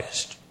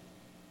Christ.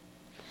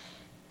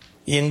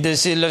 In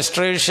this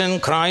illustration,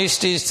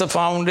 Christ is the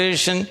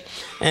foundation,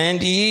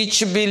 and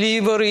each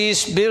believer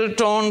is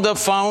built on the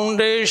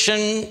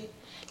foundation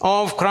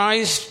of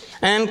Christ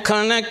and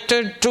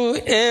connected to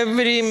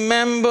every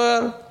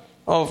member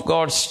of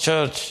God's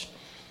church,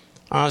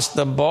 as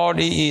the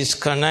body is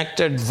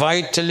connected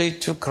vitally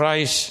to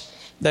Christ,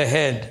 the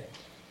head,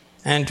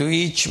 and to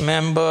each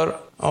member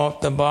of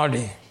the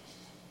body.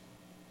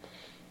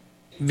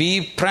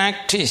 We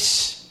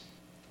practice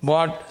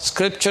what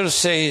Scripture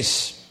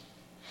says.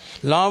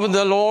 Love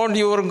the Lord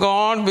your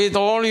God with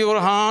all your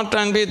heart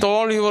and with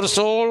all your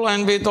soul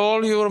and with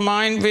all your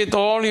mind, with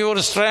all your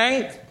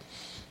strength,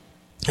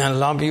 and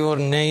love your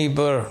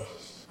neighbor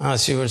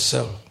as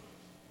yourself.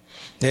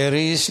 There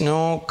is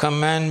no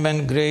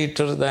commandment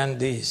greater than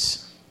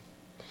this.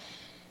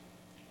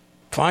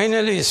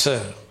 Finally,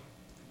 sir,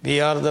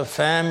 we are the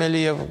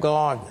family of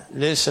God.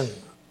 Listen,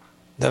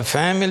 the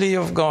family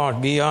of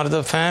God. We are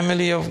the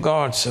family of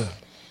God, sir.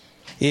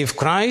 If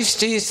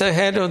Christ is the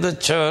head of the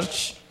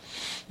church,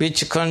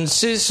 which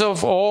consists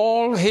of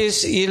all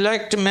his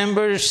elect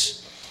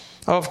members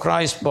of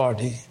Christ's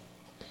body,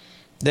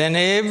 then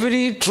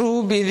every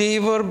true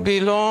believer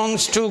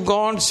belongs to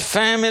God's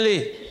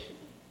family.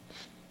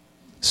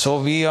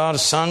 So we are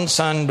sons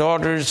and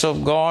daughters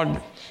of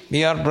God.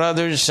 We are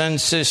brothers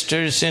and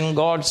sisters in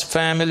God's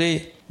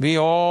family. We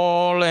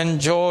all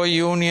enjoy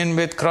union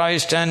with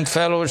Christ and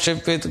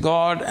fellowship with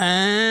God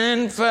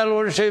and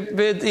fellowship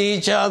with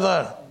each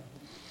other.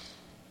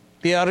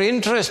 We are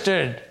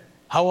interested.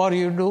 How are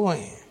you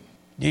doing?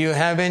 Do you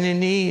have any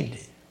need?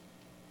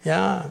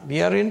 Yeah,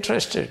 we are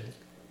interested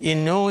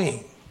in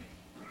knowing.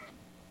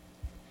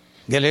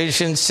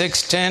 Galatians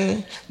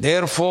 6:10,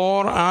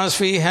 therefore, as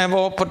we have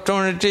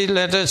opportunity,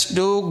 let us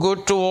do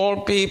good to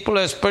all people,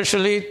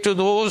 especially to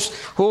those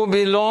who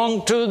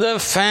belong to the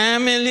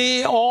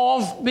family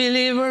of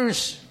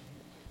believers.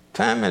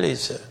 Family,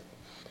 sir.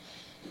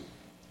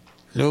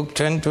 Luke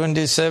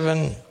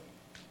 10:27,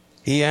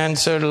 he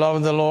answered,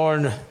 love the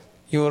Lord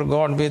your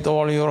God with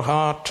all your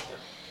heart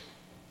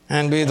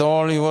and with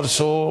all your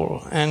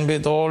soul and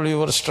with all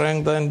your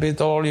strength and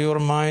with all your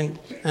mind,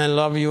 and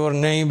love your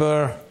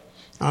neighbor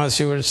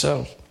as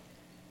yourself.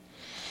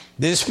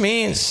 This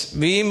means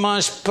we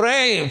must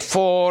pray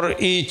for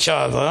each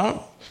other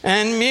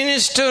and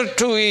minister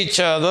to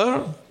each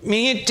other,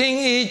 meeting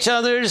each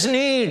other's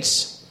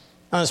needs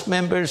as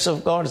members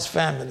of God's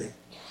family.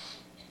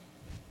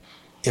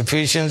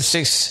 Ephesians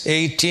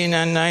 6:18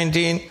 and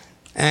 19,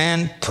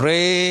 and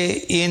pray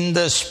in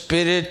the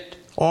Spirit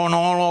on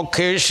all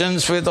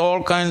occasions with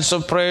all kinds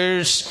of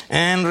prayers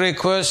and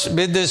requests.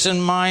 With this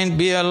in mind,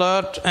 be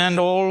alert and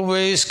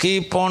always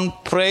keep on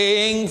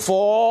praying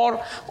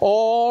for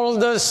all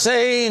the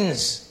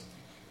saints.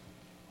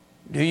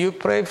 Do you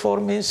pray for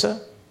me, sir?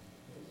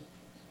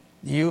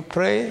 Do you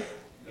pray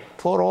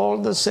for all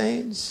the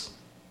saints?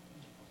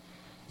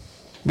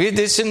 With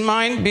this in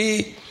mind,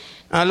 be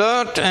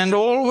alert and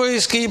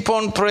always keep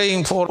on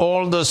praying for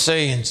all the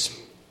saints.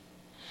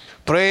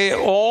 Pray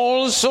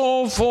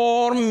also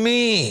for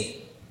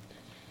me,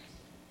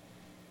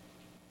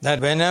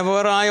 that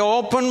whenever I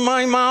open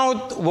my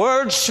mouth,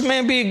 words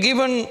may be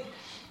given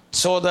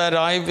so that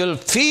I will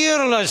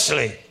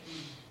fearlessly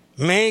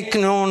make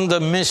known the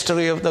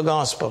mystery of the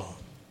gospel.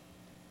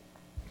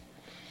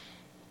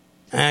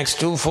 Acts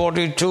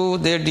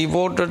 2:42, they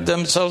devoted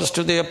themselves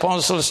to the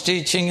apostles'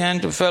 teaching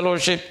and to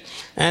fellowship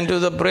and to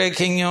the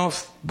breaking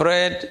of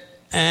bread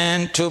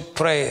and to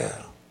prayer.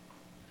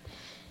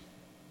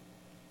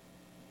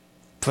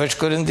 1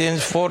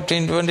 Corinthians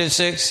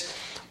 14:26,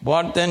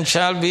 what then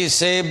shall we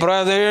say,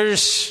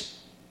 brothers?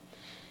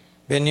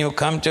 When you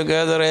come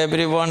together,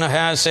 everyone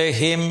has a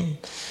hymn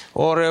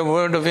or a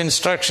word of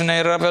instruction,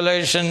 a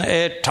revelation,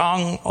 a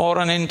tongue or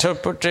an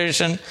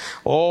interpretation.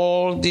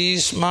 All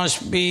these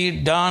must be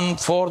done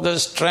for the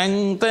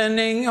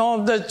strengthening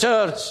of the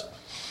church.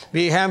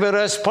 We have a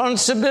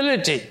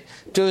responsibility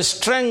to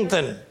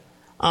strengthen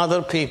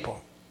other people.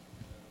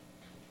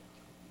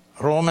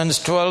 Romans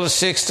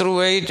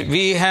 12:6-8,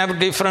 we have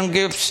different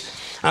gifts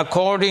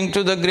according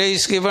to the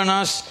grace given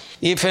us.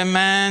 If a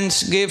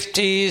man's gift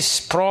is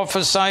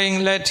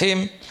prophesying, let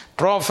him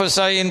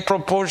prophesy in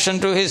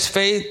proportion to his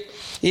faith.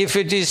 If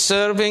it is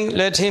serving,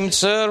 let him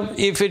serve.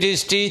 If it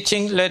is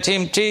teaching, let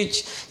him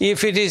teach.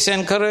 If it is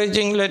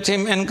encouraging, let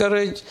him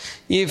encourage.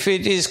 If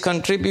it is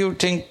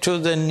contributing to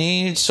the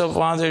needs of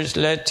others,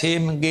 let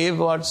him give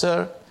what,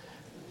 sir?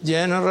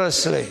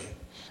 Generously.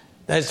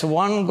 That's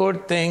one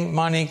good thing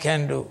money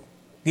can do.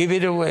 Give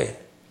it away.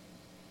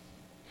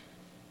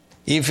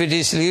 If it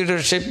is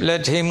leadership,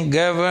 let him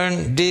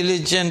govern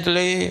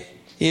diligently.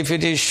 If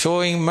it is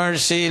showing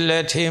mercy,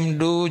 let him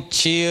do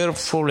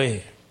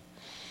cheerfully.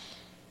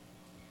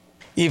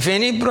 If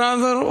any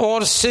brother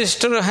or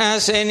sister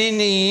has any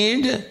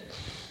need,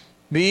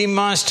 we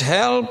must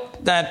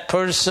help that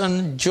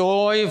person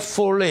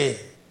joyfully.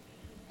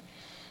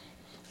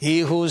 He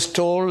who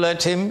stole,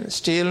 let him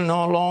steal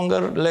no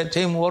longer. Let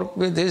him work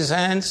with his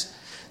hands,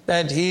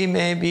 that he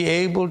may be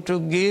able to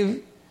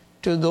give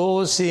to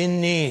those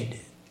in need.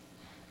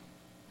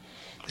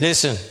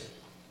 Listen,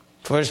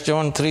 1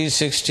 John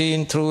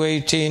 3:16 through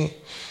 18.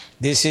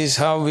 This is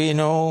how we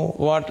know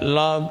what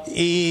love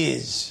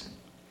is.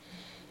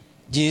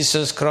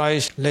 Jesus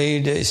Christ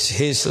laid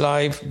his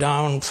life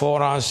down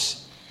for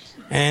us,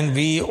 and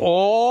we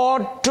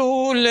ought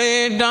to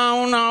lay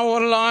down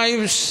our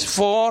lives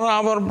for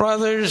our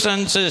brothers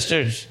and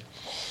sisters.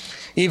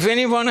 If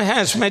anyone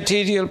has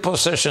material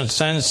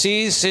possessions and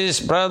sees his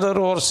brother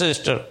or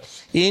sister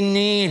in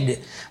need,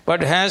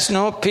 but has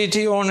no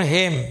pity on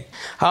him,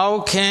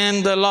 how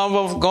can the love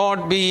of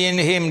God be in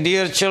him?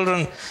 Dear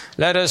children,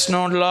 let us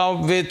not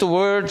love with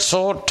words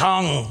or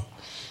tongue,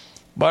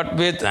 but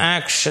with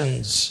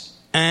actions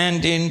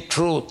and in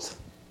truth.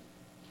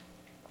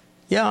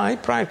 Yeah, I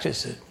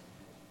practice it.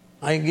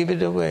 I give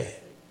it away.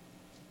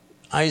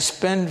 I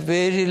spend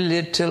very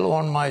little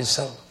on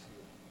myself.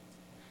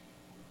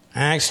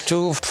 Acts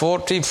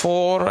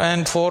 2:44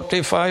 and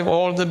 45,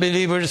 all the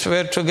believers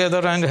were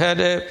together and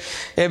had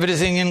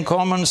everything in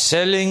common,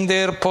 selling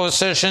their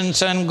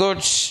possessions and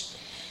goods.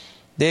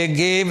 They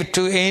gave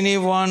to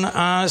anyone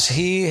as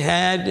he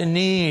had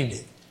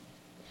need.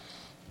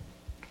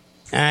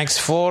 Acts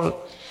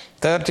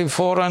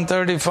 4:34 and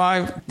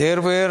 35,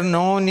 there were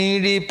no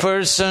needy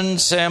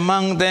persons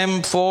among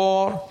them,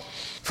 for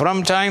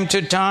from time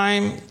to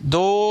time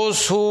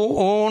those who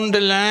owned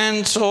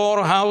lands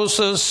or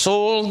houses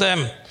sold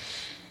them,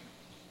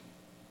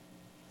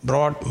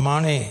 brought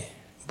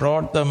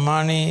the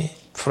money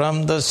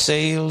from the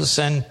sales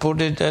and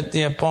put it at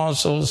the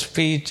apostles'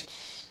 feet,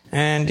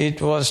 and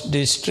it was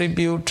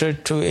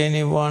distributed to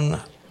anyone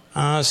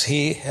as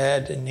he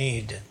had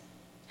need.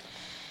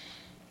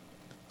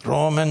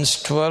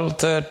 Romans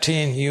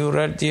 12:13, you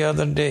read the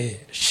other day.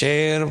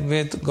 Share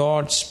with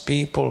God's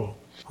people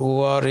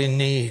who are in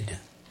need.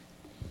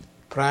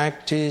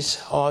 Practice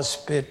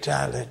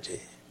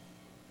hospitality.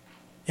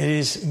 It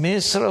is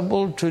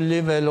miserable to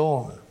live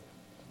alone.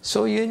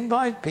 So you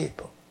invite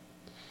people.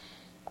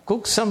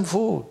 Cook some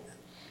food,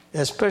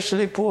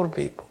 especially poor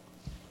people.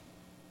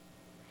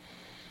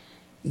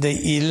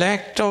 The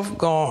elect of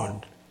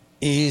God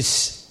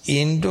is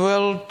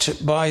indwelt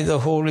by the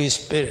Holy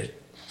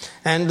Spirit.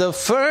 And the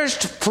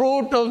first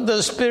fruit of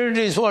the Spirit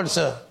is what,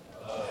 sir?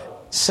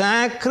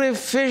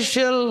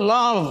 Sacrificial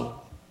love.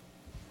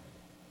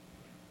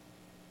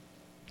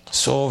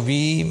 So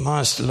we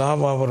must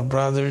love our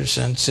brothers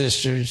and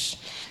sisters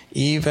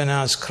even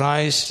as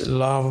Christ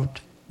loved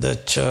the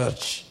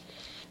church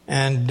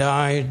and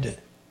died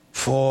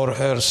for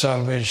her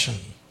salvation.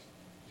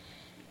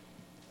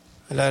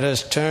 Let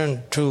us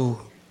turn to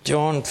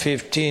John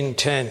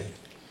 15:10.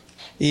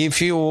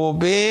 If you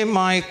obey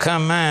my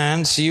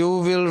commands, you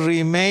will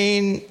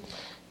remain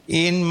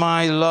in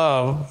my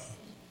love,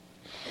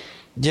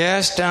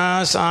 just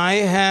as I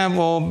have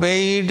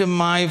obeyed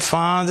my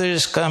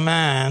Father's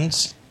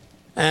commands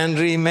and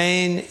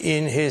remain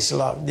in his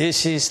love.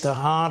 This is the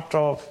heart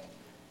of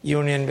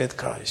union with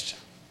Christ.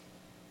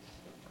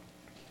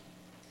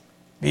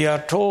 We are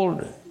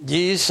told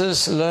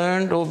Jesus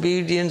learned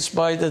obedience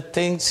by the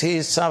things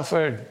he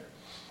suffered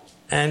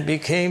and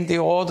became the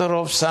author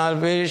of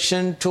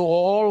salvation to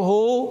all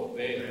who?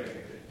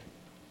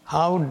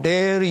 How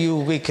dare you,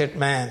 wicked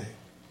man?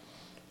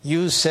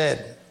 You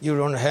said you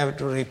don't have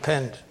to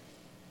repent.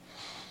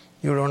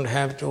 You don't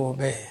have to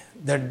obey.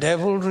 The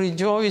devil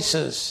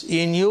rejoices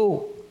in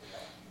you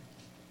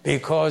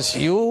because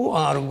you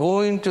are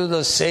going to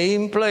the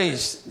same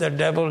place the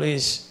devil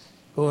is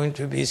going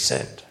to be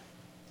sent.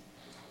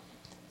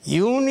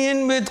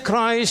 Union with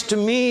Christ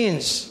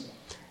means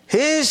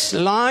his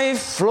life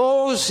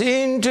flows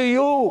into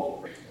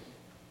you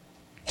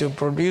to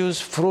produce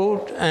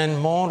fruit and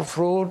more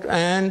fruit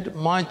and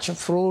much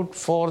fruit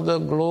for the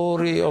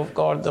glory of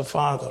God the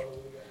Father.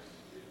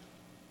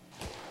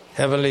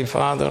 Heavenly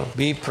Father,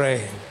 we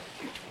pray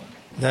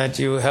that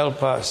you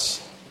help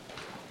us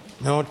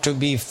not to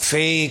be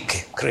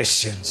fake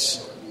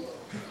Christians,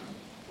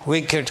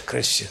 wicked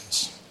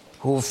Christians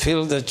who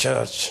fill the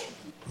church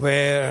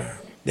where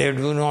they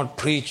do not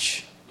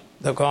preach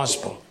the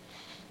gospel.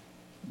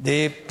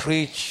 They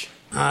preach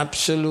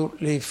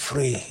absolutely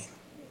free.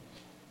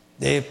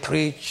 They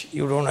preach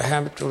you don't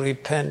have to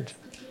repent.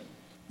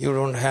 You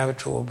don't have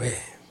to obey.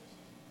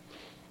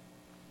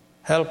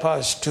 Help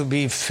us to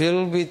be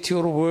filled with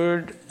your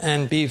word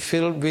and be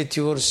filled with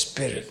your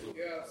spirit.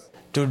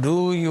 To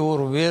do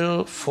your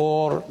will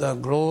for the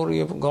glory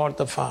of God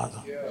the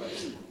Father,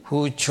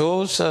 who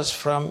chose us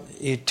from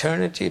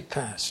eternity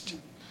past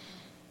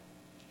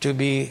to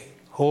be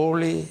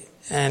holy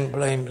and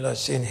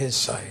blameless in his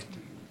sight.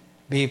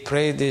 We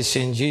pray this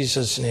in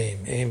Jesus'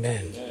 name.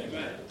 Amen.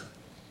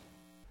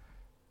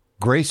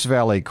 Grace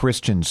Valley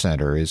Christian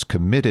Center is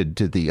committed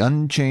to the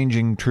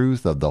unchanging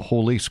truth of the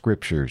Holy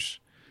Scriptures.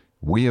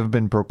 We have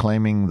been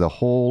proclaiming the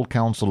whole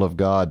counsel of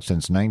God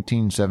since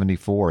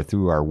 1974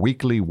 through our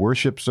weekly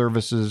worship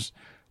services,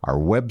 our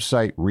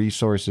website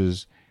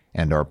resources,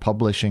 and our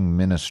publishing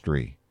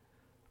ministry.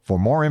 For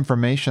more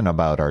information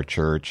about our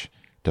church,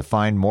 to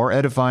find more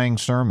edifying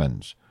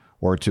sermons,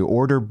 or to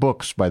order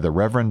books by the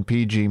Reverend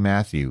P.G.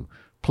 Matthew,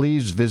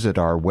 please visit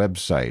our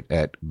website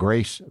at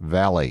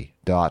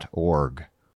gracevalley.org.